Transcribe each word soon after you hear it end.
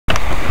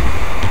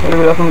Very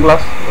good afternoon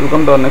class.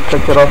 Welcome to our next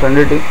lecture of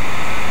NDT.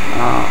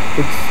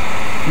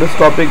 This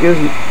topic is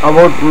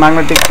about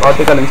magnetic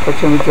particle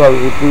inspection, which we have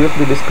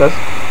previously discussed.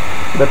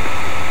 That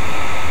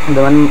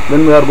when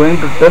we are going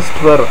to test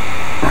for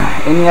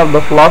any of the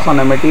flaws on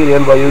a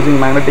material by using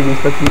magnetic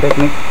inspection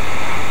technique,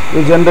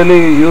 we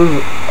generally use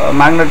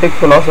magnetic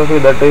philosophy,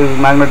 that is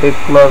magnetic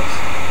flux,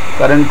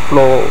 current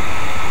flow,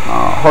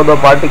 how the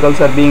particles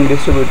are being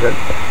distributed.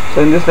 So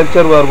in this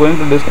lecture we are going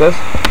to discuss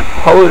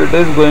how it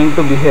is going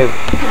to behave,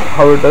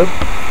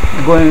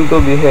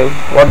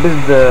 what is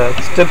the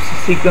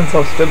sequence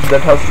of steps that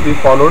has to be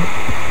followed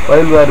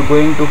while we are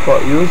going to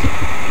use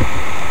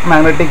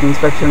magnetic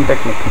inspection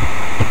technique.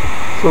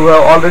 So we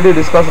have already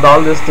discussed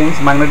all these things,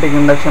 magnetic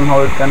induction,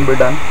 how it can be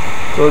done.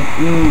 So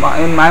in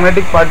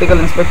magnetic particle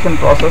inspection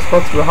process,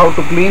 first we have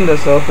to clean the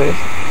surface,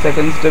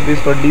 second step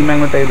is for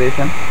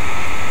demagnetization,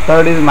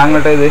 third is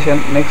magnetization,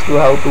 next we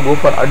have to go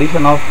for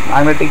addition of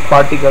magnetic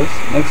particles,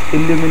 next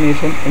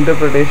illumination,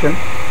 interpretation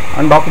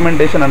and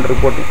documentation and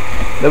reporting.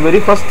 The very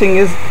first thing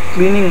is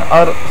cleaning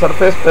or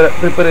surface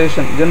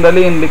preparation.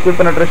 Generally in liquid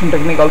penetration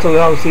technique also we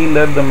have seen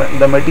that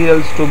the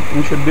materials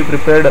should be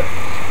prepared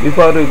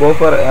before we go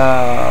for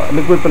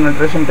liquid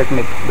penetration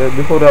technique,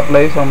 before we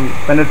apply some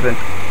penetrant.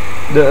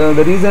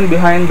 The reason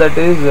behind that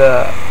is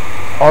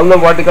all the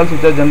particles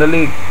which are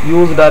generally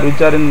used or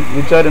which are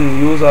in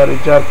use or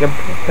which are kept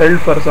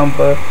held for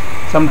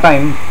some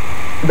time,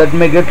 that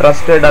may get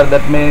rusted or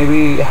that may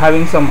be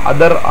having some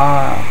other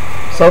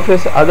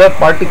other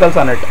particles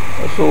on it.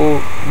 So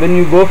when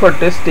you go for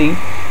testing,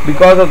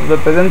 because of the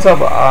presence of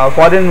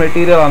foreign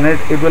material on it,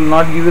 it will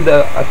not give you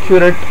the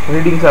accurate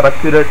readings or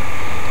accurate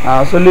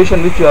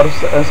solution which you are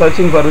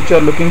searching for, which you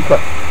are looking for.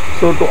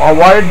 So to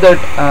avoid that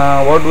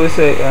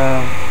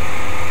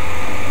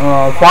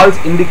false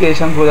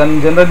indications,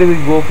 then generally we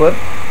go for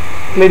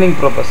cleaning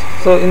purpose.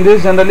 So in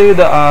this, generally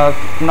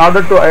in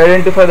order to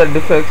identify the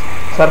defects,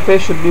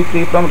 surface should be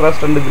free from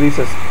rust and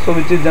greases, so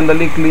which is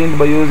generally cleaned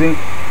by using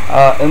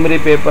emery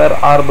paper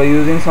or by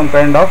using some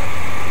kind of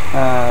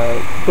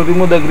to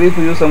remove the grease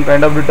we use some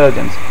kind of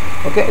detergents.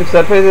 Okay, if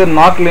surface is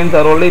not cleaned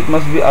thoroughly, it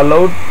must be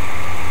allowed,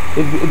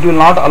 it will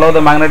not allow the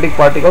magnetic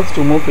particles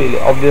to move freely.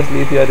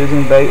 Obviously if you are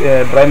using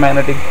dry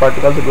magnetic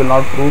particles, it will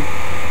not move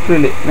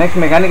freely. Next,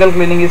 mechanical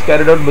cleaning is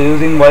carried out by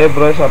using wire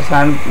brush or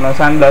sand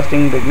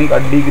blasting technique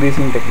or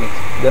degreasing techniques.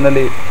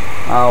 Generally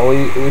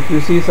if you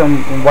see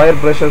some wire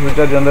brushes which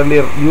are generally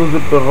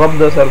used to rub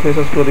the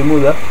surfaces to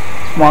remove the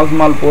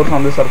small pores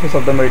on the surface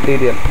of the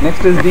material.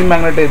 Next is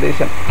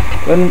demagnetization.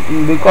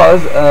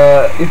 Because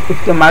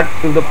if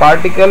the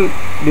particle,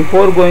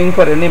 before going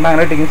for any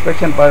magnetic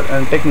inspection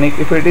technique,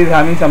 if it is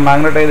having some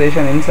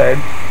magnetization inside,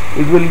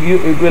 it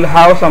will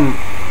have some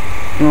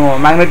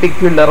magnetic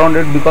field around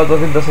it. Because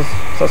of it, the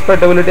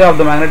susceptibility of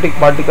the magnetic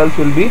particles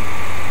will be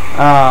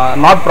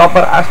not proper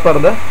as per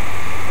the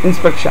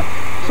inspection.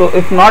 So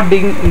if not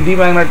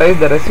demagnetized,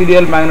 the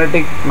residual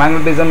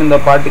magnetism in the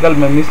particle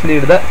may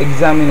mislead the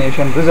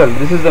examination result.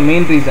 This is the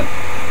main reason.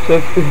 So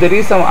if there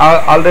is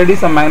already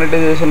some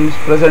magnetization is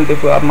present,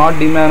 if we are not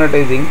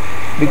demagnetizing,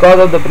 because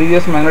of the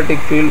previous magnetic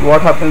field,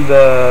 what happens,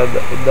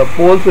 the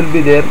poles will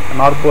be there,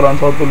 north pole and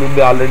south pole will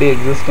be already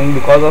existing.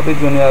 Because of which,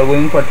 when we are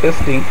going for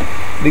testing,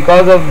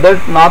 because of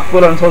that north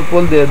pole and south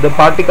pole, the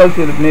particles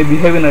may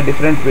behave in a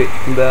different way.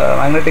 The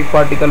magnetic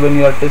particle, when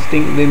you are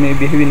testing, they may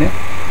behave in a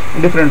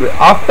different way.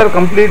 After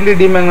completely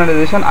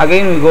demagnetization,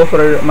 again we go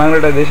for a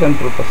magnetization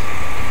purpose.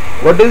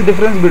 What is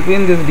difference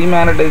between this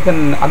demagnetization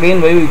and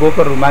again why we go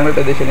for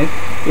magnetization is,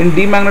 in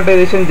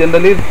demagnetization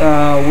generally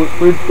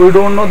we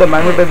don't know the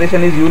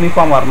magnetization is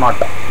uniform or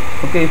not.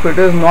 Okay, if it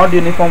is not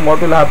uniform, what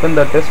will happen,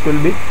 the test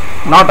will be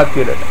not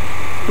accurate.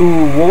 To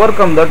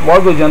overcome that,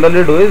 what we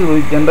generally do is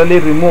we generally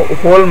remove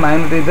whole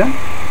magnetism,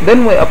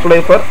 then we apply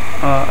for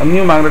a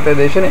new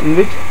magnetization, in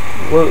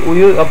which we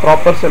use a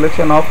proper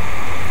selection of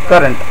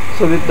current.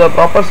 So with the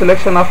proper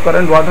selection of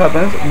current, what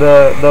happens,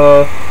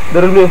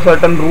 there will be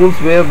certain rules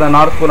where the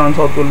north pole and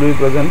south pole will be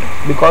present.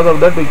 Because of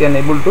that, we can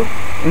able to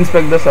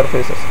inspect the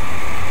surfaces.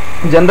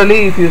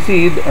 Generally if you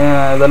see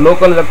the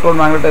local electrode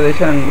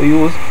magnetization we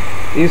use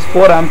is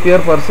 4 ampere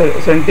per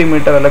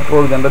centimeter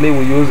electrode, generally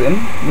we use in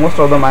most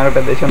of the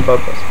magnetization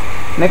purpose.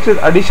 Next is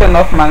addition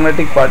of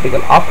magnetic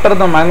particle. After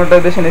the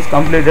magnetization is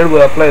completed,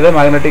 we apply the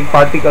magnetic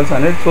particles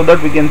on it, so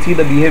that we can see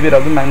the behavior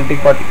of the magnetic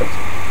particles.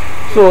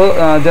 So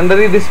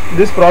generally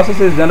this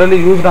process is generally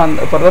used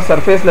for the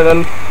surface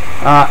level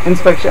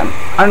inspection,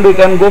 and we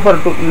can go for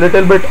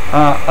little bit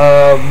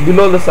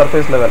below the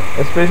surface level.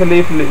 Especially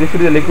if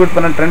it is a liquid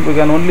penetrant, we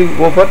can only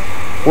go for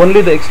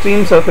only the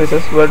extreme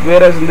surfaces, but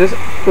whereas in this,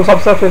 to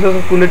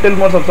subsurfaces, to little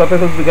more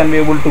subsurfaces we can be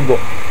able to go.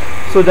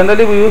 So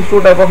generally we use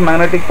two type of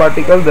magnetic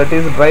particles, that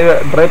is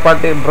dry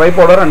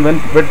powder and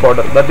wet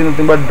powder. That is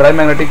nothing but dry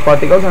magnetic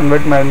particles and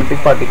wet magnetic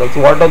particles.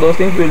 So what are those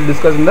things, we will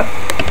discuss in the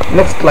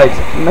next slides.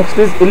 Next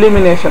is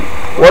illumination.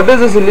 What is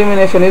this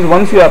illumination is,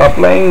 once you are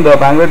applying the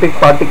magnetic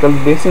particles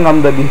basing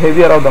on the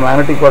behavior of the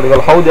magnetic particle,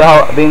 how they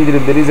are arranged,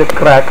 if there is a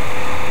crack,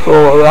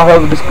 So I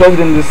have discussed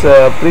in this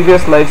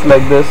previous slides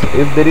like this.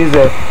 If there is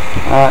a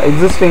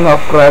existing of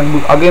crack,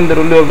 again there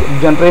will be a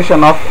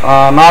generation of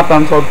north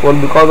and south pole.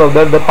 Because of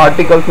that, the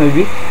particles may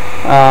be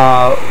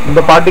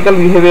the particle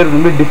behavior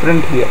will be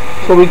different here.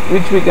 So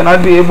which we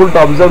cannot be able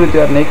to observe with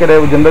your naked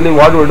eye. Generally,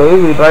 what we do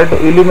is we try to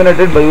illuminate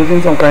it by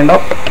using some kind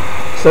of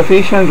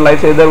sufficient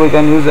lights. Either we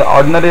can use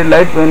ordinary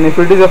light, when if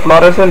it is a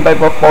fluorescent type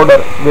of powder,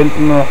 when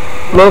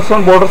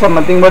fluorescent powders are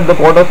nothing but the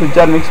powders which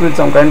are mixed with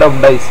some kind of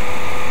dyes,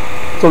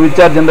 so which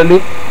are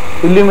generally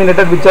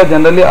illuminated, which are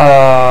generally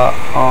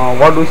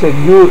what we say,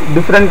 give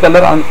different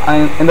color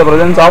in the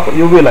presence of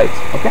UV lights.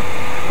 Okay,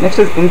 next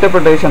is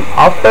interpretation.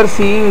 After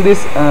seeing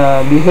this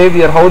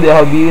behavior, how they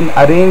have been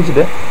arranged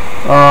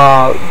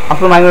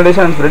after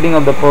magnetization and spreading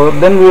of the power,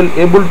 then we will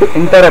able to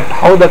interrupt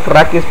how the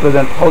crack is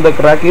present,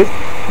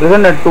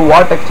 and to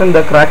what extent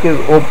the crack is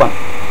open.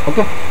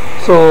 Okay,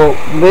 so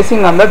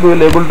basing on that we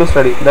will able to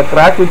study. The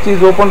crack which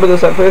is open to the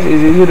surface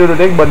is easy to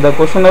detect, but the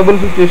questionable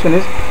situation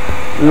is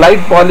light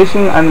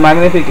polishing and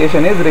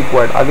magnification is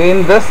required.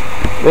 Again, thus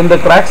when the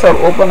cracks are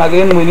open,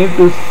 again we need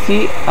to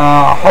see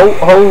how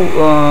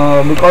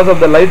because of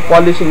the light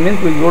polishing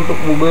means we go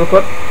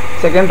for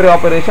secondary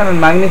operation, and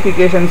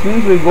magnifications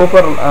means we go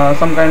for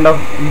some kind of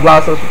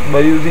glasses by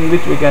using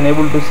which we can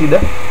able to see the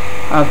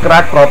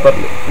crack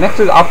properly. Next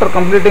is, after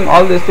completing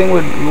all these things,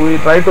 we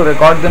try to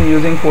record them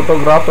using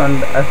photograph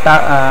and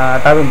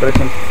tab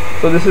impressions.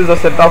 So this is a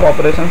set of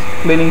operations: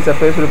 cleaning,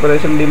 surface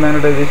preparation,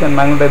 demagnetization,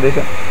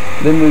 magnetization.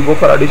 Then we go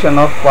for addition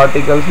of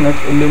particles,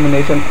 next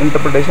illumination,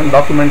 interpretation,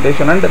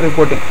 documentation and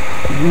reporting.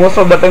 Most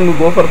of the time we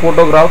go for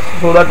photographs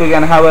so that we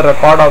can have a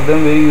record of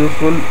them, very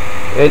useful.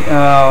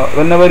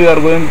 Whenever you are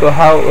going to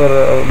have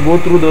go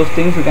through those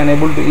things, you can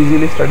able to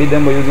easily study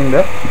them by using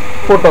the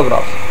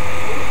photographs.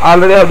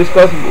 Already I have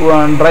discussed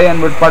dry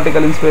and wet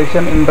particle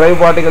inspection. In dry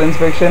particle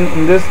inspection,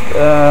 in this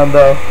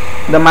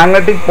the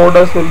magnetic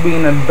powders will be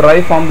in a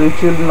dry form,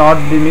 which will not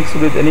be mixed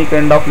with any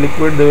kind of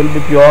liquid. They will be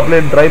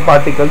purely dry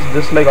particles,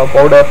 just like a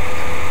powder.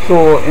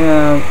 So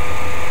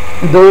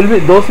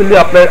those will be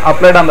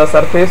applied on the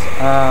surface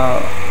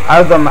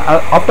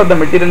after the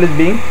material is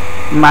being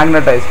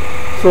magnetized.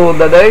 So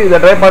the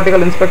dry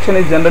particle inspection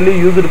is generally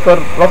used for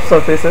rough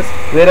surfaces,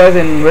 whereas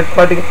in wet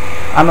particle,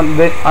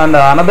 and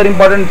another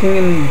important thing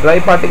in dry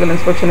particle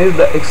inspection is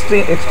the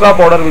extra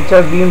powder which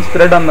has been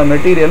spread on the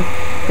material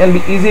can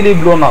be easily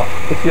blown off.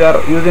 If you are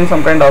using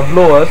some kind of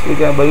blowers,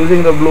 by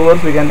using the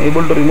blowers we can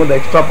able to remove the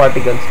extra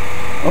particles.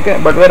 Okay,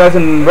 but whereas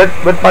in wet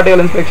particle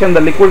inspection,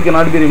 the liquid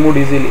cannot be removed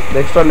easily.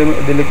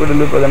 The liquid will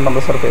be present on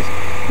the surface.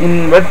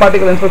 In wet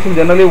particle inspection,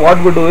 generally what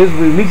we do is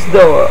we mix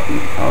the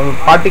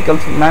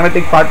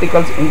magnetic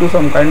particles into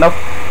some kind of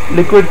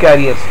liquid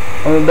carriers.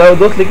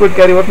 Those liquid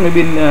carriers may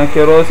be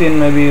kerosene,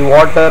 maybe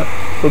water.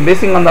 So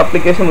basing on the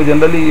application, we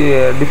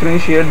generally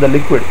differentiate the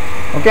liquid.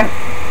 Okay.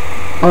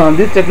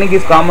 This technique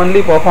is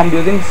commonly performed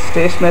using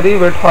stationary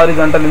wet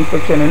horizontal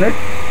inspection unit,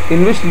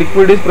 in which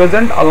liquid is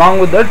present. Along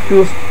with that,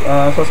 few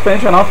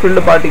suspension of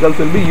filled particles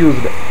will be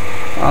used.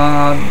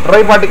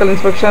 Dry particle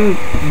inspection,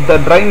 the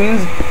dry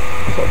means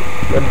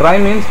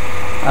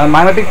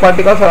magnetic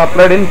particles are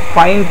applied in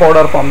fine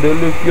powder form. They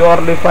will be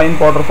purely fine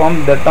powder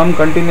form. The term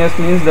continuous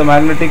means the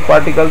magnetic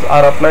particles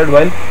are applied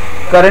while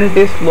current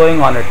is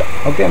flowing on it.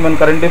 Okay, when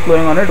current is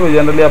flowing on it, we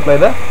generally apply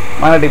the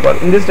magnetic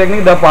part. In this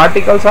technique, the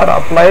particles are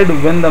applied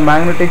when the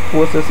magnetic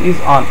forces is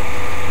on.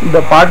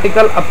 The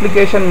particle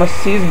application must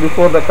cease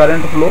before the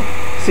current flow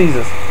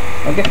ceases.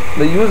 Okay,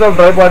 the use of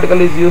dry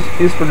particle is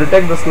to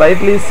detect the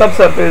slightly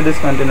subsurface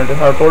discontinuities.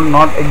 I have told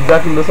not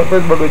exactly the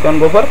surface, but we can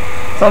go for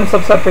some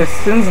subsurface,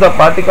 since the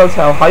particles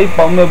have high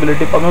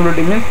permeability.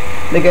 Permeability means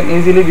they can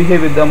easily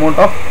behave with the amount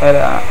of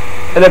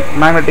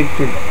electromagnetic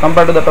field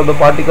compared to that of the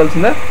particles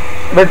in the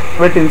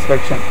wet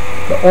inspection.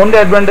 The only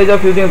advantage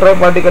of using dry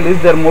particle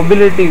is their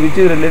mobility, which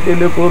is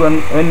relatively poor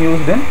when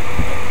used in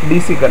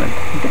DC current.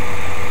 Okay,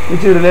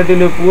 which is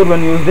relatively poor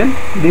when used in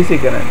DC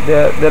current.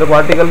 Their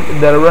advantage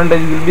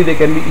will be they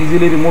can be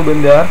easily removed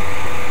when they are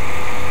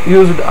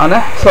used on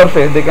a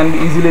surface. They can be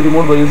easily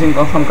removed by using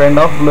some kind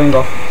of blowing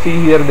off. See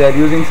here, they are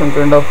using some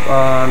kind of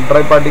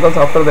dry particles.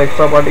 After the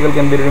extra particle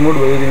can be removed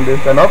by using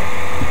this kind of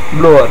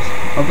blowers.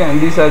 Okay,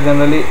 and these are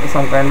generally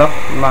some kind of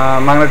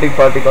magnetic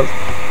particles.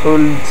 So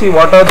we'll see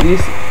what are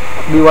these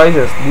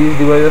devices. These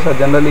devices are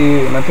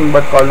generally nothing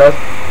but called as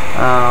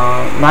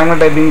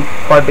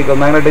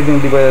magnetizing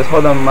devices.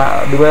 How the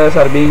devices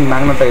are being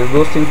magnetized,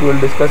 those things we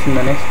will discuss in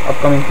the next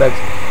upcoming slides.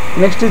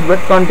 Next is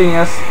wet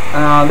continuous.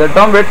 The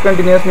term wet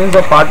continuous means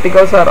the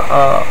particles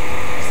are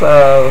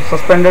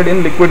suspended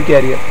in liquid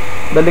carrier.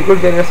 The liquid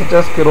carrier such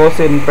as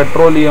kerosene,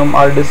 petroleum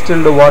or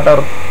distilled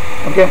water,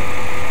 okay,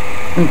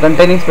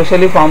 containing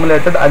specially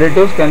formulated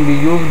additives can be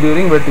used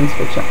during wet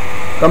inspection.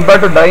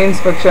 Compared to dry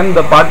inspection,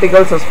 the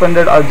particles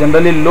suspended are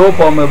generally low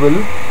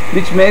permeable,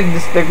 which makes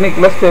this technique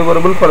less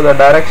favorable for the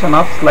direction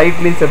of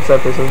slightly set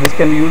surfaces. This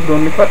can be used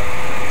only for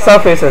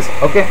surfaces.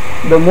 Okay,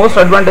 the most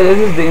advantages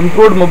is the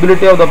improved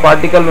mobility of the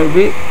particle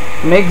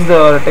makes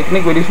the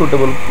technique very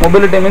suitable.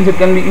 Mobility means it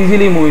can be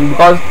easily moving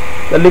because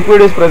the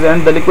liquid is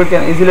present. The liquid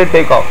can easily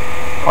take off.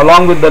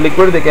 along with the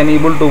liquid they can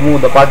able to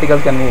move, the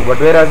particles can move. But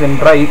whereas in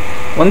dry,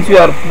 once you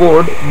are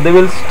poured, they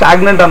will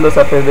stagnant on the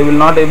surface, they will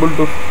not able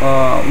to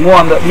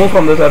move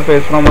from the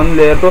surface from one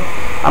layer to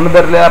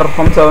another layer,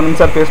 from one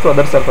surface to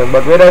other surface.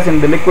 But whereas in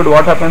the liquid,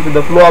 what happens with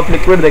the flow of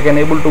liquid, they can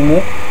able to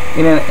move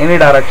in any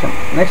direction.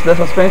 Next, the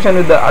suspension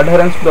with the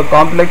adherence to the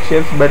complex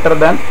shapes better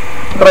than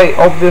dry.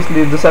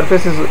 Obviously, if the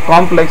surface is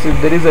complex, if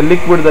there is a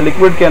liquid, the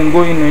liquid can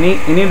go in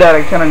any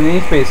direction and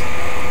any space.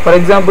 For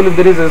example, if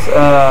there is this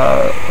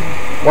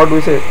what do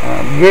we say,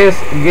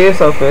 gauge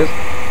surface,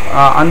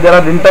 and there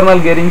are internal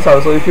gearings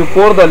also. If you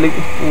pour the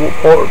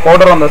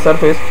powder on the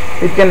surface,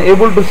 it can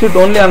able to sit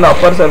only on the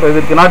upper surface,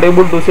 it cannot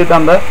able to sit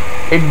on the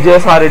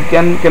edges, or it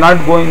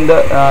cannot go in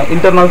the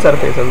internal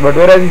surfaces. But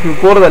whereas if you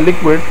pour the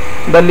liquid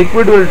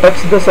will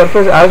touch the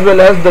surface as well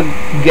as the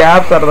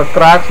gaps or the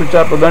cracks which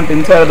are present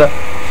inside the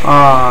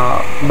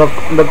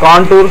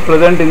contours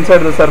present inside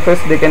the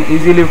surface, they can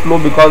easily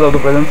flow because of the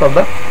presence of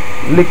the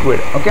liquid.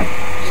 Okay,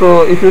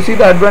 so if you see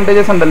the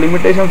advantages and the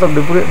limitations of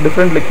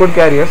different liquid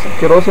carriers,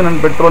 kerosene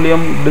and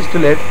petroleum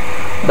distillate,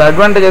 the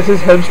advantages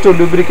is helps to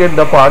lubricate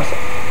the parts.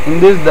 In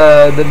this,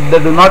 they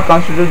do not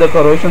constitute the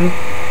corrosion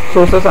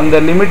sources, and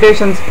the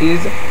limitations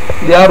is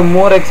they are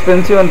more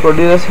expensive and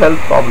produces health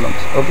problems.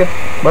 Okay,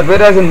 but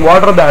whereas in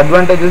water, the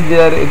advantages,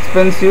 they are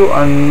expensive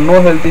and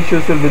no health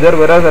issues will be there,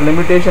 whereas the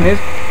limitation is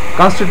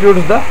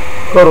constitutes the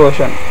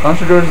corrosion.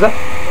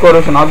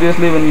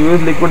 Obviously, when you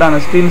use liquid on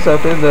a steel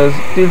surface, the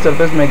steel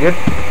surface may get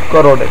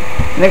corroded.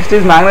 Next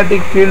is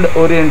magnetic field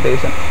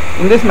orientation.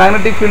 In this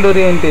magnetic field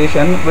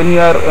orientation, when you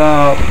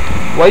are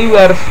why you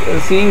are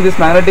seeing this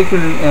magnetic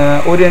field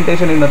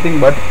orientation is nothing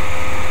but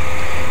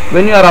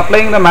when you are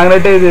applying the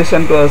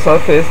magnetization to a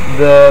surface,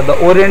 the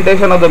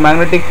orientation of the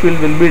magnetic field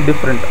will be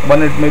different.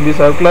 One, it may be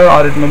circular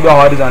or it may be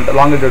horizontal,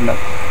 longitudinal.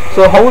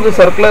 So how the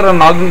circular and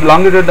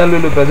longitudinal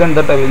will be present,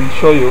 that I will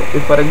show you.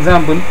 If for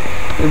example,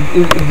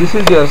 if this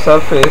is your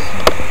surface,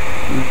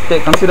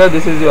 consider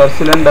this is your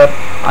cylinder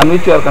on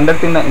which you are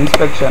conducting the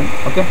inspection.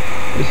 Okay,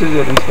 this is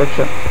your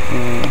inspection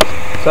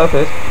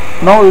surface.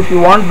 Now if you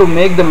want to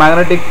make the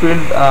magnetic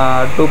field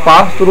to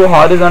pass through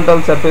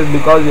horizontal surface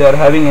because you are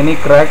having any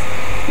cracks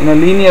in a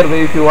linear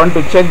way, if you want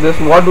to check this,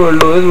 what we will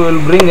do is we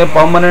will bring a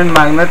permanent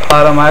magnet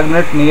or a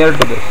magnet near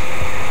to this.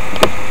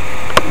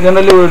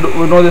 Generally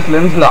we know this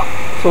Lenz's law.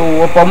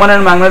 So a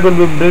permanent magnet will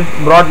be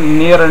brought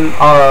near and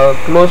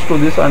close to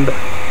this, and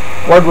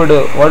what we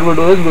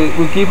do is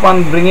we keep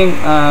on bringing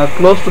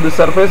close to the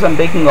surface and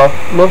taking off,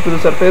 close to the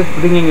surface,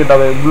 bringing it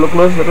away,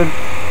 close to it.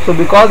 So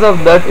because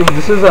of that, if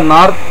this is a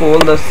north pole,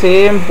 the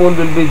same pole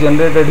will be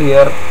generated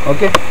here.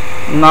 Okay,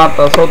 north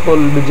or south pole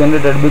will be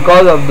generated.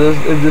 Because of this,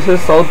 if this is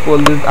south pole,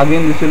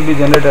 this will be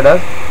generated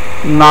as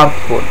north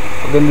pole.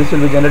 Again this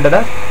will be generated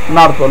as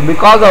north pole.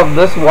 Because of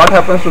this, what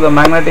happens to the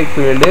magnetic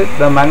field is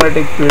the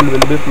magnetic field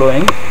will be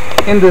flowing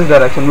in this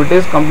direction, which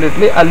is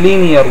completely a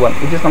linear one.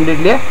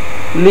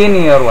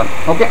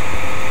 Okay,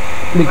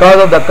 because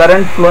of the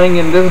current flowing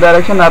in this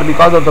direction, or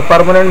because of the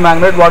permanent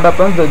magnet, what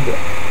happens,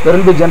 there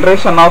will be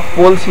generation of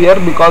poles here.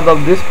 Because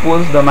of these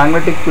poles, the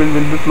magnetic field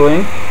will be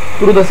flowing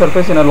through the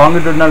surface in a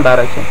longitudinal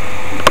direction.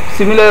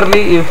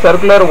 Similarly, if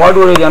circular, what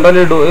we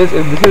generally do is,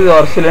 if this is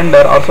our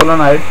cylinder or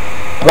solenoid,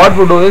 what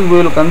we do is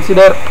we will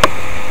consider,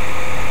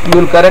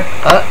 we will correct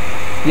a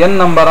n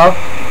number of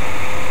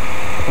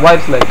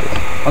wires like this.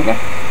 Okay,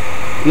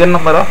 n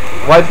number of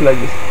wires like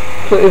this.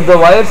 So if the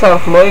wires are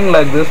flowing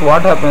like this,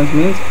 what happens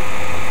means,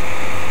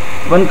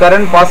 when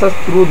current passes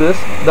through this,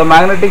 the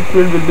magnetic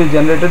field will be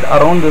generated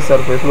around the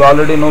surface. We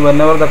already know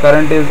whenever the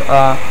current is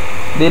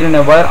there in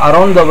a wire,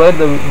 around the wire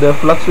the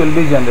flux will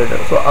be generated.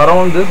 So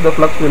around this the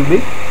flux will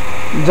be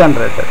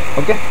generated.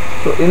 Okay,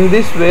 so in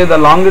this way the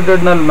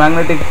longitudinal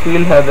magnetic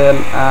field has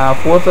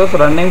forces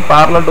running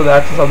parallel to the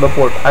axis of the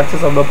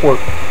pole,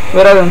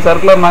 whereas in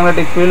circular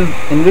magnetic field,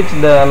 in which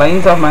the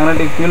lines of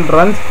magnetic field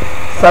runs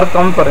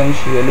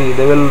circumferentially,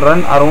 they will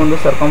run around the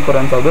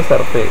circumference of the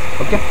surface.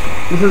 Okay,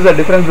 this is the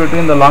difference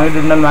between the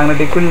longitudinal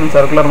magnetic field and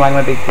circular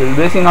magnetic field.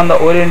 Basing on the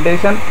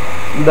orientation,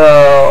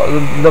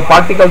 the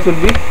particles will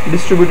be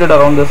distributed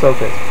around the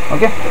surface.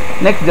 Okay,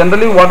 next,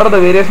 generally what are the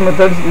various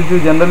methods which we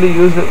generally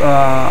use,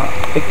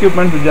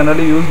 equipment we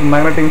generally use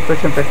magnetic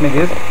inspection technique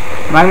is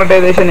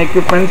magnetization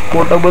equipments,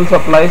 portable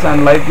supplies,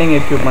 and lightning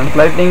equipment.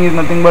 Lightning is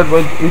nothing but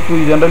which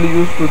we generally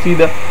use to see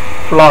the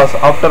flaws.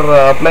 After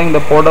applying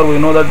the powder, we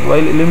know that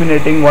while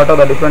illuminating, what are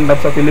the different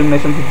types of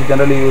illuminations which we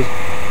generally use.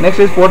 Next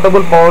is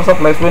portable power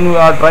supplies. When we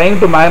are trying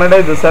to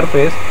magnetize the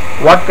surface,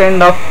 what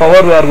kind of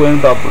power we are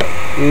going to apply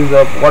is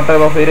what type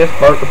of various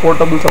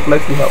portable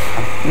supplies we have.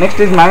 Next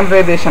is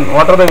magnetization.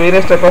 What are the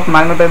various type of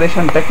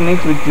magnetization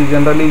techniques which we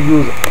generally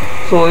use.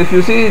 So if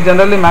you see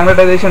generally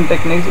magnetization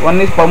techniques,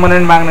 one is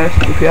permanent magnets.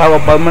 If you have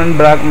a permanent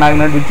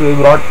magnet which we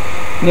brought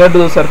near to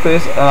the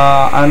surface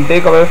and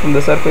take away from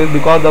the surface,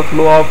 because the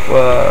flow of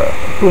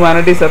to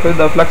magnetic surface,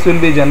 the flux will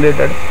be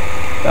generated.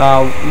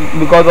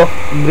 Because of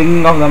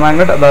bringing of the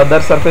magnet, the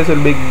other surface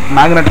will be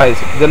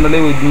magnetized.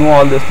 Generally we know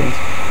all these things.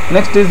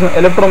 Next is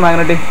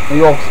electromagnetic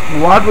yokes.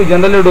 What we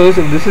generally do is,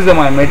 if this is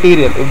my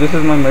material,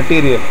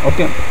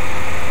 okay,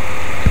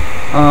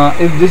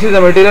 if this is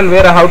a material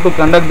where I have to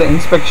conduct the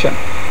inspection.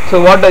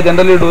 So what I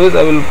generally do is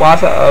I will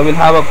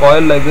have a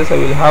coil like this, I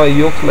will have a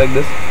yoke like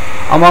this,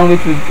 among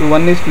which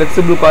one is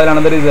flexible coil,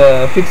 another is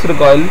a fixed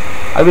coil.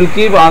 I will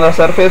keep on the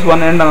surface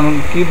one end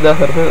and keep the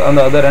surface on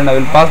the other end. I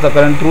will pass the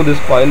current through this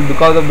coil.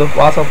 Because of the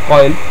pass of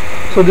coil,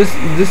 so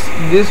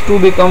these two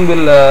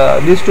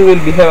will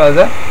behave as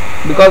a,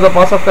 because the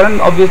pass of current,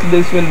 obviously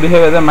this will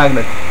behave as a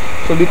magnet.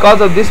 So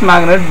because of this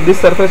magnet, this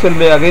surface will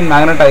be again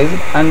magnetized,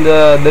 and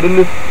there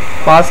will be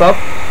pass of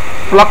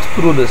flux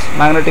through this,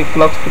 magnetic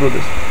flux through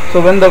this.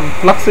 So when the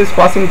flux is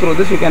passing through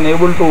this, you can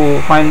able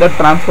to find the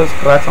transverse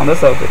cracks on the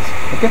surface.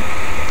 Okay.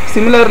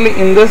 Similarly,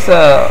 in this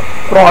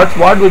prods,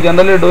 what we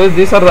generally do is,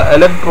 these are the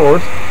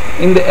electrodes.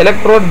 In the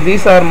electrode,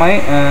 these are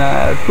my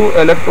two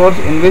electrodes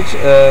in which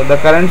the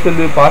currents will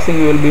be passing.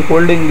 You will be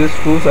holding these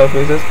two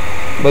surfaces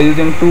by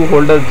using two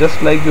holders,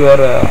 just like your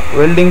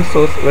welding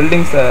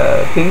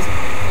things.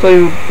 So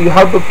you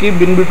have to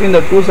keep in between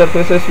the two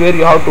surfaces where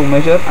you have to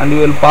measure, and you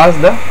will pass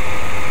the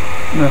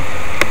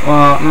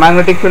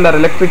magnetic field or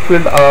electric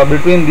field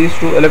between these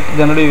two.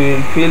 Generally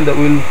we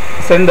will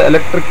send the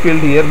electric field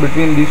here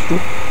between these two.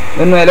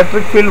 When the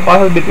electric field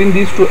passes between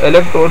these two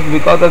electrodes,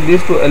 because of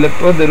these two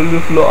electrodes there will be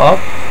flow of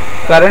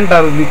current,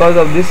 or because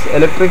of this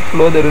electric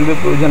flow there will be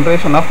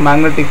generation of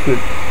magnetic field.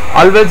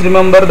 Always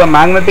remember, the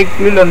magnetic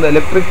field and the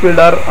electric field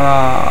are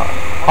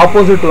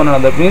opposite to one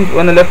another. Means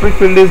when electric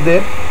field is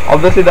there,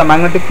 obviously the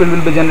magnetic field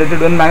will be generated.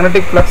 When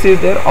magnetic flux is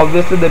there,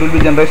 obviously there will be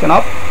generation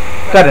of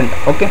current.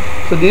 Okay,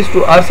 so these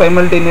two are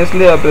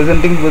simultaneously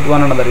presenting with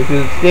one another. If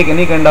you take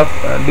any kind of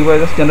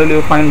devices, generally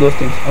you find those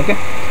things. Okay,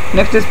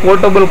 next is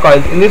portable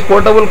coils. In these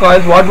portable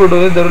coils, what we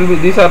do is, there will be,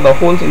 these are the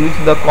holes in which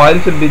the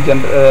coils will be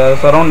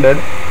surrounded.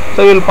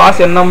 So we will pass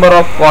n number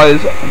of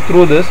coils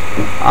through this.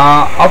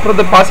 After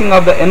the passing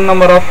of the n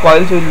number of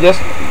coils, we will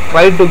just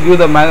try to give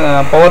the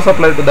power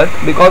supply to that.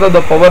 Because of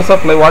the power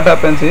supply, what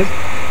happens is,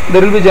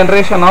 there will be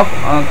generation of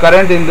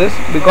current in this.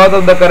 Because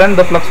of the current,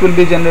 the flux will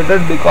be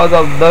generated. Because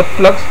of the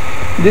flux,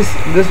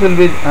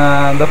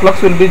 the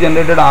flux will be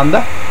generated on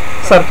the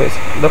surface.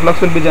 The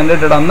flux will be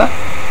generated on the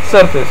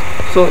surface.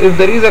 So if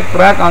there is a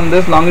crack on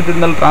this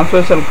longitudinal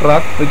transversal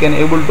crack, we can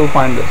able to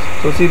find this.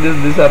 So see this,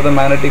 these are the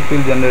magnetic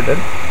field generated.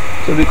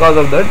 So because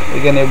of that,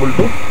 we can able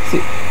to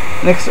see.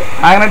 Next,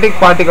 magnetic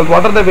particles.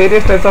 What are the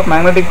various types of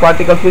magnetic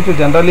particles which we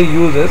generally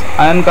use? Is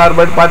iron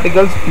carbide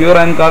particles, pure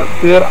iron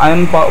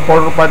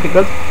powder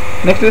particles.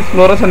 Next is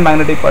fluorescent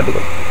magnetic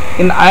particles.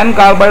 In iron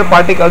carbide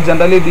particles,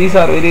 generally these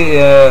are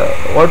very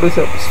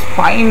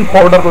fine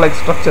powder like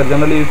structure.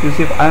 Generally, if you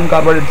see iron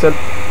carbide itself,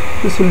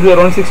 this will be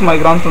around 6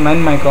 microns to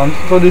 9 microns.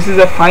 So this is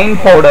a fine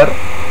powder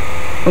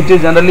which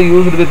is generally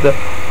used with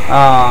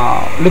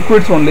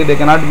liquids only. They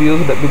cannot be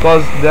used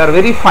because they are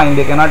very fine.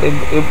 They cannot,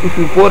 if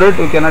you pour it,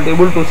 you cannot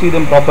able to see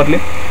them properly.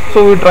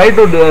 So we try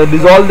to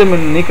dissolve them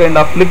in any kind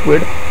of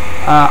liquid.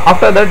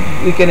 After that,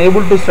 we can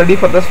able to study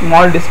for the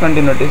small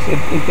discontinuities.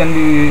 It can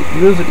be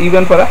used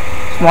even for a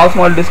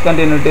small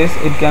discontinuities.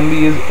 It can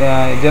be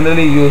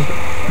generally used.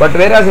 But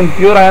whereas in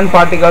pure iron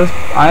particles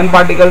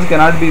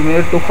cannot be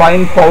made to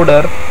fine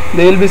powder.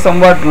 They will be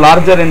somewhat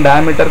larger in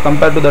diameter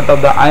compared to that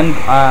of the iron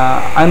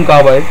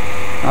carbide.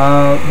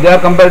 They are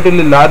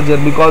comparatively larger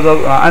because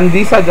of and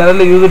these are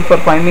generally used for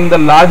finding the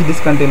large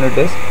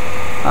discontinuities.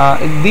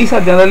 These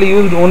are generally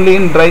used only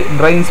in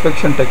dry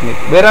inspection technique.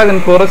 Whereas in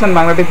fluorescent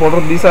magnetic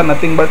powder, these are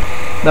nothing but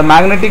the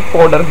magnetic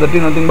powders, that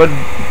is nothing but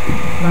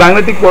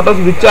magnetic powders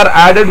which are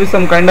added with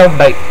some kind of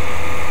dye.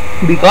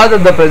 Because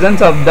of the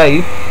presence of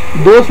dye,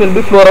 those will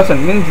be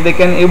fluorescent, means they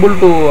can able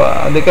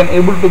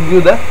to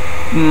give the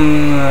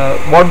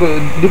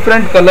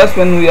different colors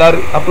when we are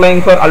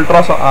applying for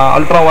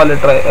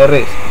ultraviolet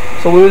rays.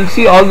 So we will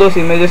see all those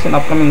images in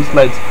upcoming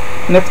slides.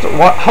 Next,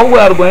 how we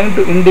are going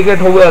to indicate,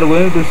 how we are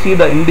going to see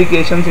the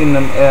indications in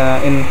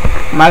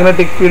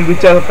magnetic field,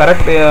 which are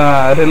correct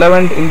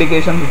relevant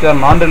indications, which are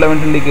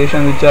non-relevant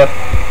indications, which are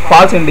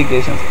false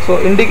indications. So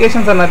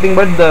indications are nothing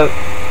but the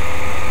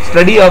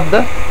study of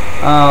the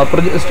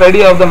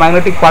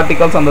magnetic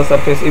particles on the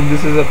surface, if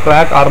this is a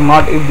crack or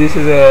not, if this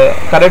is a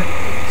correct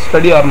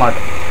study or not.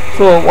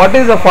 So what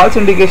is the false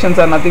indications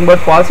are nothing but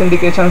false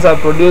indications are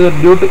produced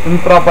due to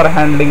improper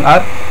handling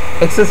or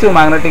excessive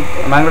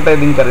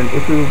magnetizing current.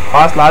 If you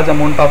pass large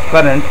amount of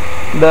current,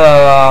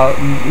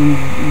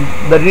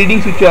 the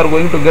readings which you are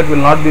going to get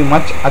will not be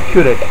much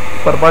accurate.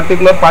 For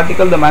particular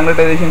particle, the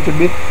magnetization should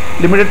be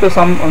limited to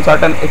some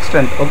certain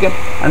extent. Okay,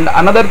 and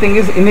another thing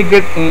is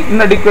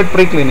inadequate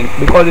pre-cleaning,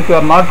 because if you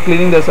are not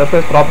cleaning the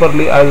surface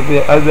properly, as we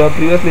have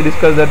previously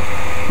discussed, that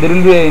there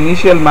will be an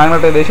initial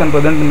magnetization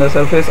present in the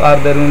surface, or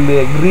there will be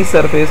a grease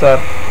surface, or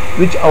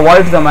which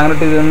avoids the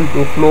magnetism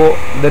to flow.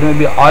 There may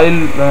be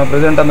oil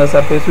present on the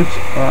surface which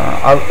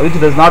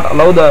does not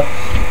allow the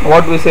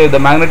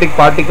magnetic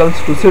particles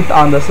to sit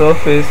on the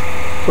surface.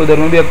 So there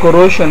may be a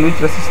corrosion which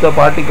resists the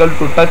particle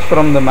to touch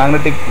from the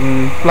magnetic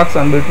flux,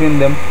 and between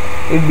them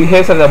it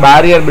behaves as a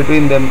barrier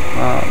between them,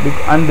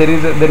 and there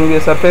will be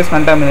a surface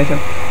contamination.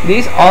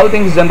 These all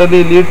things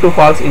generally lead to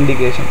false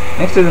indication.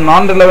 Next is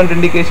non-relevant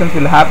indications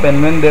will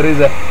happen when there is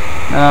a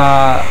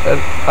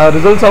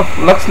results of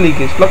flux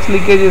leakage. Flux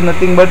leakage is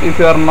nothing but if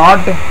you are not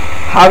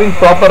having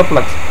proper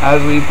flux,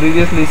 as we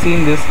previously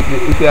seen this,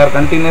 if you are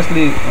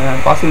continuously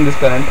passing this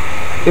current,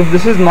 if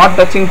this is not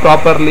touching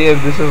properly,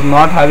 if this is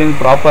not having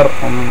proper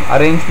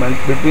arrangement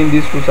between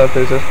these two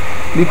surfaces,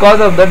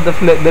 because of that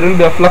there will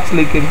be a flux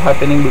leakage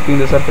happening between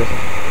the surfaces.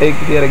 Take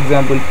here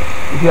example,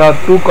 if you have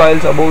two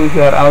coils above, if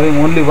you are having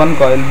only one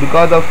coil,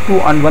 because of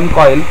two and one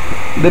coil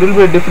there will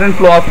be a different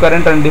flow of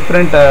current and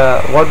different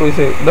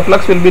the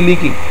flux will be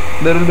leaking.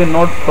 There will be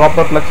no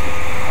proper flux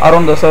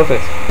around the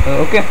surface.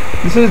 Okay,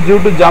 this is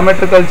due to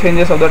geometrical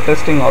changes of the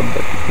testing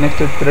object.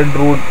 Next is thread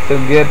root,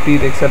 gear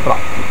teeth, etc.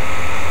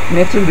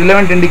 Next is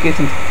relevant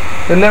indications.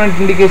 Relevant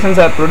indications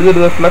are produced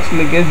with the flux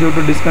leakage due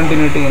to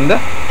discontinuity in the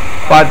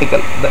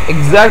particle. The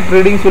exact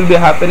readings will be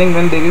happening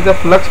when there is a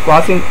flux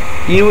passing,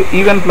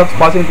 even flux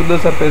passing through the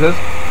surfaces,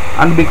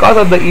 and because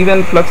of the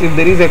even flux, if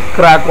there is a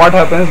crack, what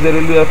happens, there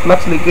will be a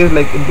flux leakage,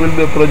 like it will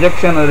be a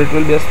projection or it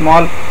will be a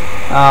small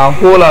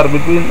hole or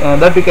between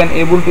that we can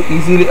able to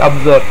easily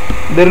observe.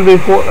 There will be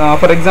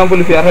for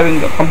example, if you are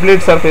having a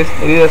complete surface,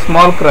 there is a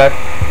small crack.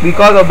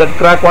 Because of that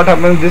crack, what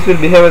happens, this will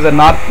behave as a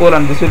north pole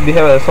and this will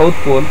behave as a south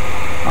pole,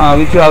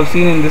 which you have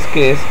seen in this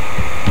case.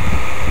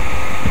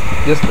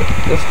 Just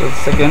a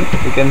second,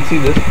 you can see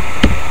this.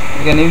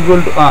 You can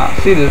able to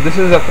see this. This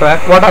is a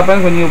crack. What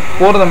happens when you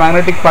pour the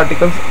magnetic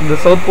particles? The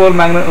south pole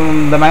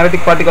the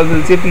magnetic particles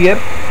will sit here.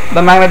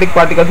 The magnetic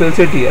particles will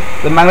sit here.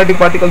 The magnetic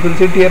particles will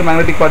sit here.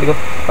 Magnetic particles.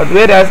 But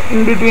whereas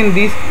in between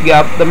these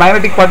gap, the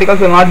magnetic particles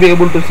will not be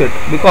able to sit,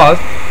 because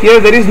here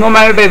there is no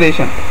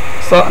magnetization.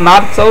 So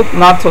north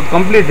south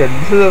completed.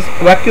 This is a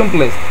vacuum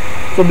place.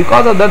 So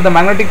because of that, the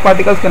magnetic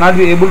particles cannot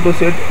be able to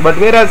sit. But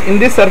whereas in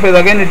this surface,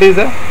 again it is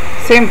a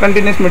same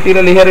continuous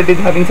material. Here it is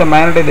having some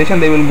magnetization.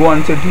 They will go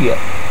and sit here.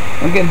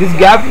 Okay, this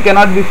gap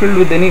cannot be filled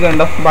with any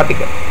kind of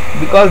particle,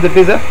 because that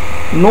is a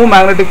no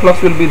magnetic flux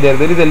will be there.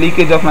 There is a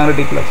leakage of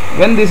magnetic flux.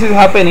 When this is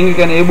happening, you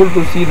can able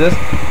to see this,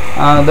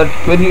 that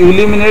when you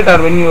illuminate or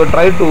when you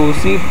try to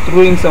see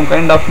through in some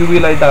kind of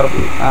UV light or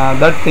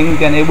that thing, you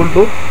can able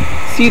to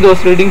see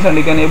those readings and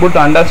you can able to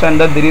understand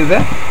that there is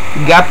a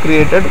gap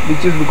created,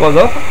 which is because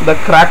of the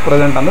crack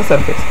present on the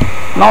surface.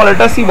 Now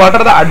let us see what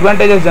are the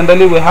advantages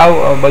generally we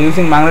have by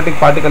using magnetic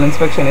particle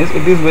inspection.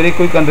 It is very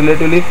quick and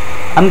relatively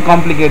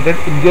uncomplicated.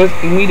 It gives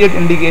immediate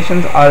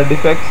indications or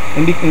defects,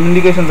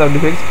 indications of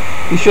defects.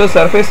 It shows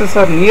surfaces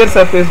are near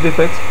surface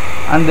defects,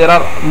 and there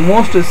are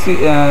most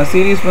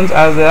serious ones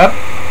as they are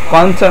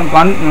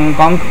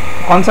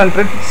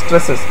concentrate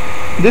stresses.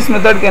 This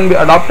method can be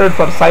adopted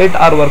for site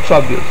or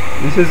workshop use.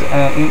 This is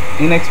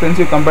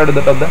inexpensive compared to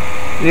that of the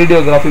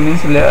radiography.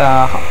 Means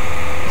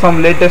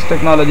some latest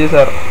technologies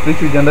are which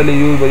we generally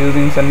use by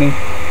using sending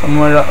some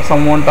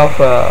amount of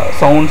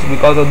sounds.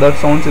 Because of that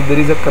sounds, if there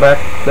is a crack,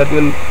 that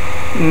will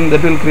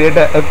create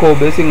a echo.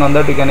 Basing on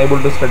that, you can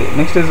able to study.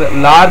 Next is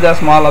large or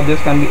small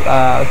objects can be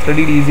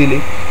studied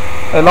easily.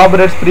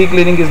 Elaborate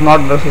pre-cleaning is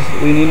not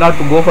necessary. We need not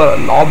to go for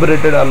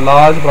elaborated or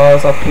large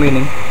process of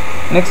cleaning.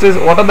 Next is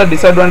what are the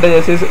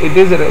disadvantages? It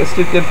is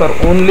restricted for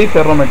only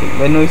ferrometallic.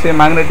 When we say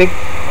magnetic,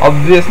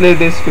 obviously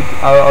it is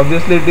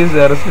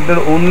restricted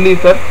only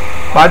for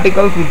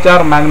particles which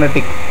are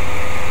magnetic.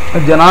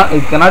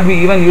 It cannot be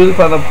even used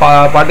for the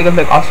particles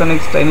like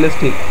austenitic stainless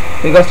steel,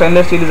 because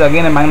stainless steel is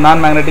again a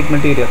non-magnetic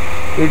material.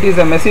 It is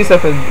a messy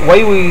surface.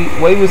 Why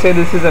we say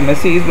this is a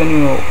messy is when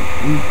you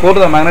pour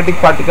the magnetic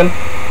particle,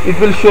 it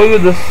will show you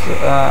this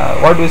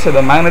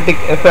the magnetic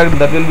effect,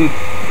 that will be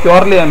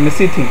purely a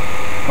messy thing.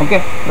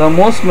 Okay, the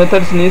most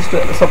methods needs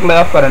to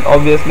supply of current.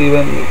 Obviously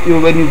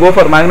when you go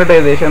for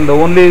magnetization, the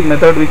only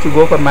method which you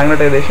go for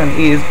magnetization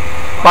is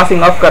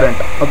passing of current.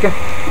 Okay,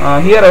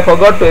 here I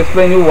forgot to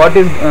explain you what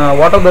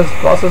are the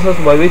processes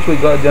by which we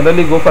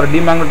generally go for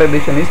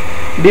demagnetization. Is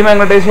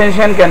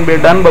demagnetization can be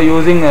done by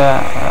using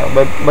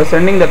by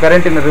sending the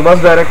current in a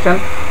reverse direction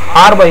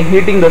or by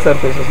heating the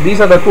surfaces.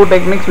 These are the two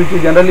techniques which we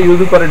generally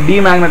use for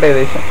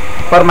demagnetization.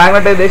 For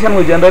magnetization,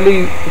 we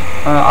generally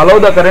allow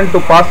the current to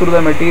pass through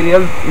the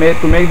material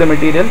to make the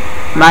material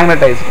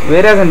magnetized,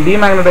 whereas in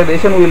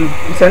demagnetization we will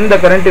send the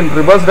current in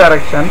reverse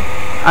direction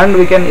and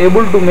we can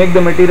able to make the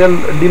material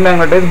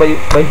demagnetized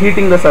by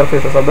heating the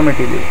surfaces of the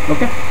material.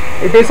 Okay,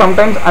 it is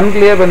sometimes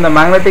unclear when the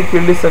magnetic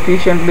field is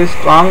sufficiently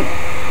strong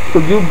to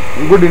give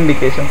good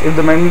indications. If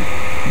the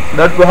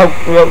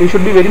we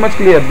should be very much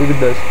clear with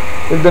this.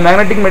 If the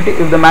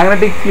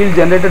magnetic field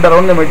generated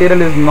around the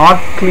material is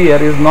not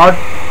clear, is not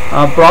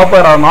proper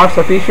or not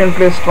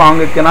sufficiently strong,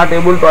 it cannot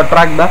able to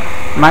attract the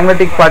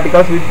magnetic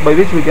particles by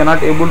which we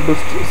cannot able to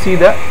see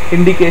the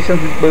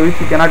indications, by which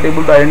we cannot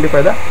able to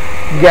identify the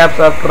gaps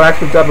or cracks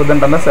which are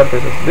present on the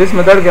surfaces. This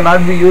method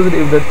cannot be used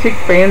if the thick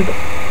paint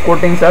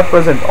coatings are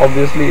present.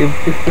 Obviously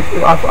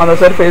if on the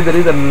surface there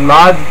is a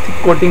large thick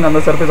coating on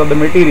the surface of the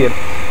material,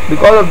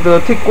 because of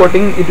the thick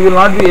coating it will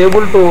not be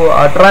able to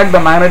attract the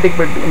magnetic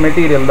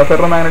material, the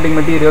ferromagnetic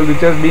material which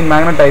has been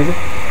magnetized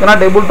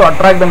cannot able to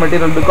attract the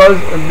material, because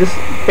this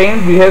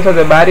paint behaves as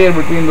a barrier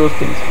between those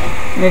things.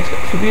 Next,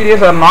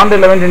 spurious or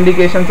non-relevant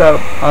indications are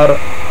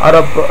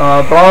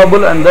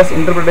probable, and thus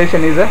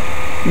interpretation is a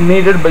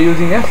needed by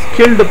using a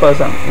skilled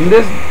person. In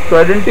this, to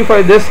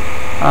identify this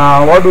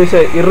what we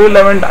say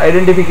irrelevant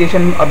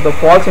identification or the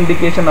false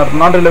indication or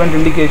non-relevant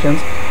indications,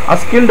 a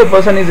skilled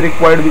person is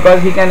required,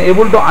 because he can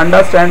able to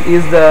understand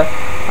is the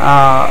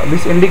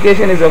this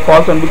indication is a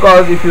false one.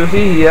 Because if you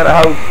see here,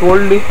 I have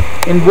told you,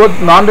 in both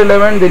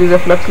non-relevant there is a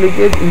flux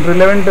leakage, in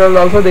relevant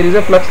also there is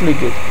a flux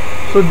leakage.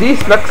 So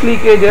these flux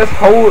leakages,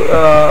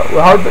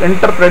 how to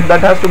interpret,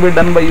 that has to be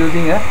done by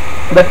using a,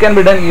 that can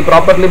be done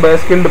properly by a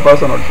skilled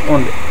person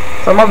only.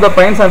 Some of the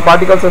paints and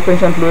particle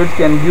suspension fluids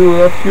can give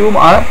a fume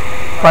or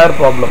fire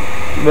problem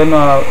when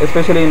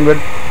especially in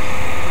wet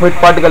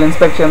particle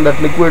inspection, that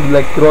liquid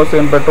like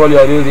kerosene, petrol you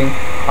are using,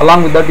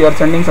 along with that you are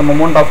sending some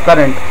amount of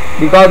current.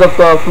 Because of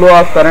the flow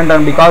of current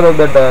and because of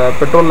that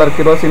petrol or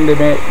kerosene, they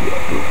may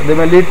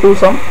lead to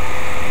some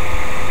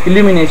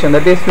illumination,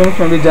 that is fumes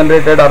may be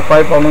generated or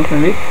fire problems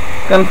may be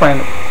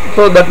confined.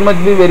 So that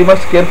must be very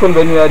much careful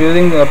when you are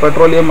using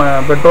petroleum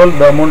petrol.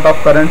 The amount of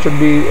current should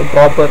be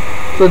proper.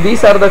 So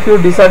these are the few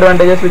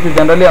disadvantages which you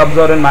generally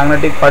observe in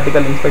magnetic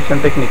particle inspection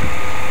technique.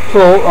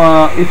 So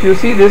if you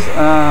see this,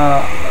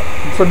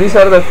 so these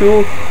are the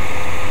few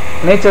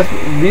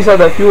these are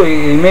the few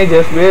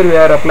images where we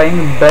are applying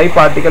dry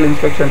particle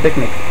inspection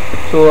technique.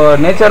 So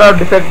nature of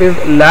defect is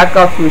lack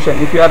of fusion.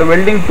 If you are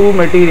welding two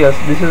materials,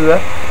 this is a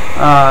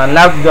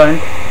lap joint,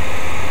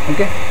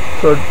 okay.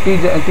 So T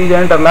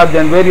joint or lap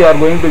joint, where you are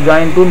going to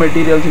join two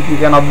materials. If you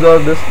can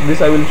observe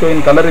this I will show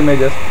in color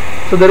images.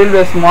 So there will be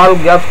a small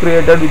gaps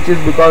created, which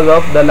is because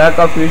of the lack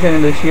of fusion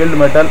in the shield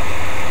metal,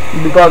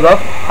 because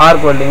of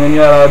arc welding. When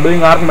you are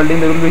doing arc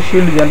welding, there will be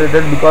shield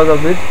generated, because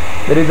of which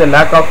there is a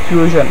lack of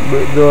fusion.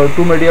 The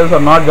two materials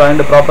are not joined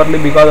properly,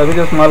 because of which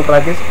a small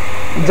crack is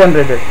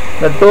generated.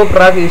 The toe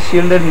crack is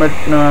shielded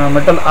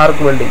metal arc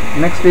welding.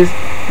 Next is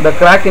the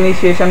crack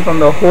initiation from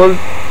the hole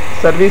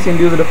service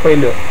induced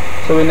failure.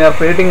 So when you are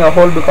creating a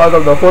hole, because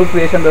of the hole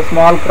creation, the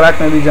small crack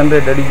may be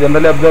generated. You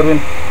generally observe in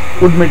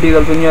wood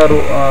materials, when you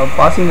are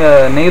passing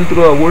a nail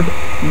through a wood,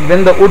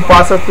 when the wood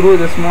passes through,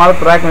 the small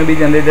crack may be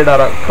generated or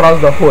across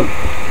the hole.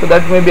 So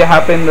that may be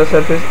happen in the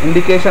surface.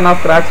 Indication of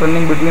cracks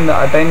running between the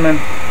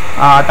attachment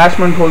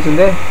holes in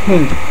the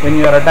hinge. When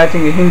you are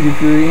attaching a hinge,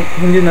 if you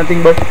hinge is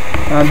nothing but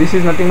this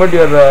is nothing but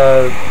your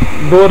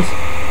doors.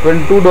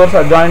 When two doors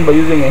are joined by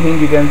using a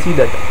hinge, you can see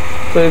that.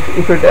 So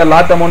if a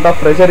large amount of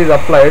pressure is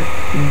applied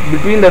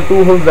between the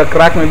two holes, the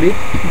crack may be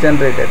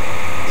generated.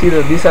 See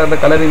these are the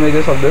color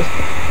images of this,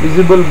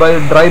 visible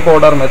by dry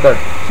powder method.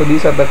 So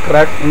these are the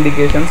crack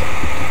indications.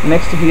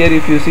 Next here,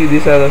 if you see,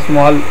 these are the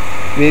small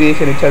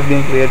variation which has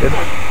been created,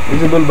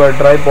 visible by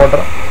dry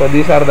powder. So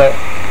these are the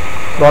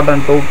rod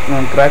and toe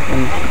crack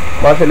in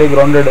partially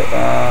grounded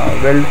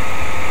weld.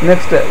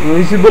 Next,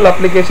 visible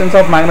applications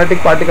of magnetic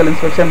particle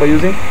inspection by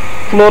using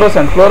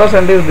fluorescent.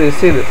 Fluorescent is this,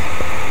 see this.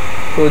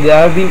 So they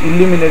have been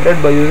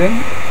illuminated by using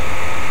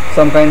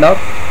some kind of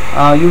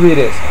UV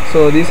rays.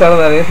 So these are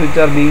the rays which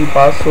are being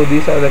passed. So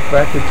these are the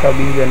cracks which have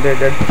been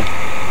generated.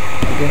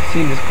 You can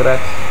see these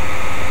cracks.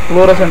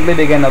 Fluorescently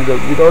they can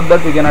observe. Without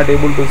that we cannot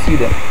able to see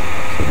them.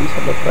 So these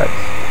are the cracks.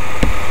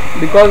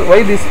 Because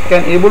why this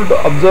can able to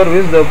observe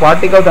is the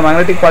particles, the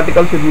magnetic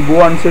particles will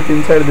go and sit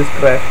inside this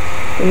crack.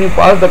 When you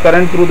pass the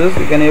current through this,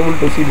 you can able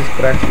to see this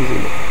cracks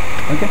easily.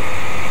 Okay.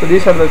 So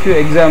these are the few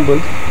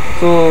examples.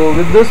 So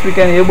with this we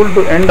can able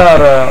to end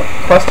our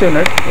first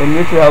unit, in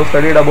which we have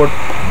studied about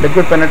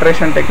liquid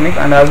penetration technique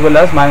and as well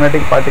as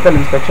magnetic particle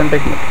inspection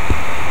technique.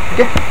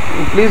 Okay,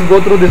 please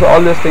go through this all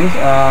these things.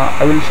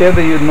 I will share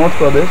the notes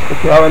for this.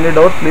 If you have any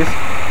doubt, please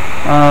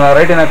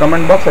write in a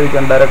comment box, or you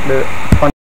can directly contact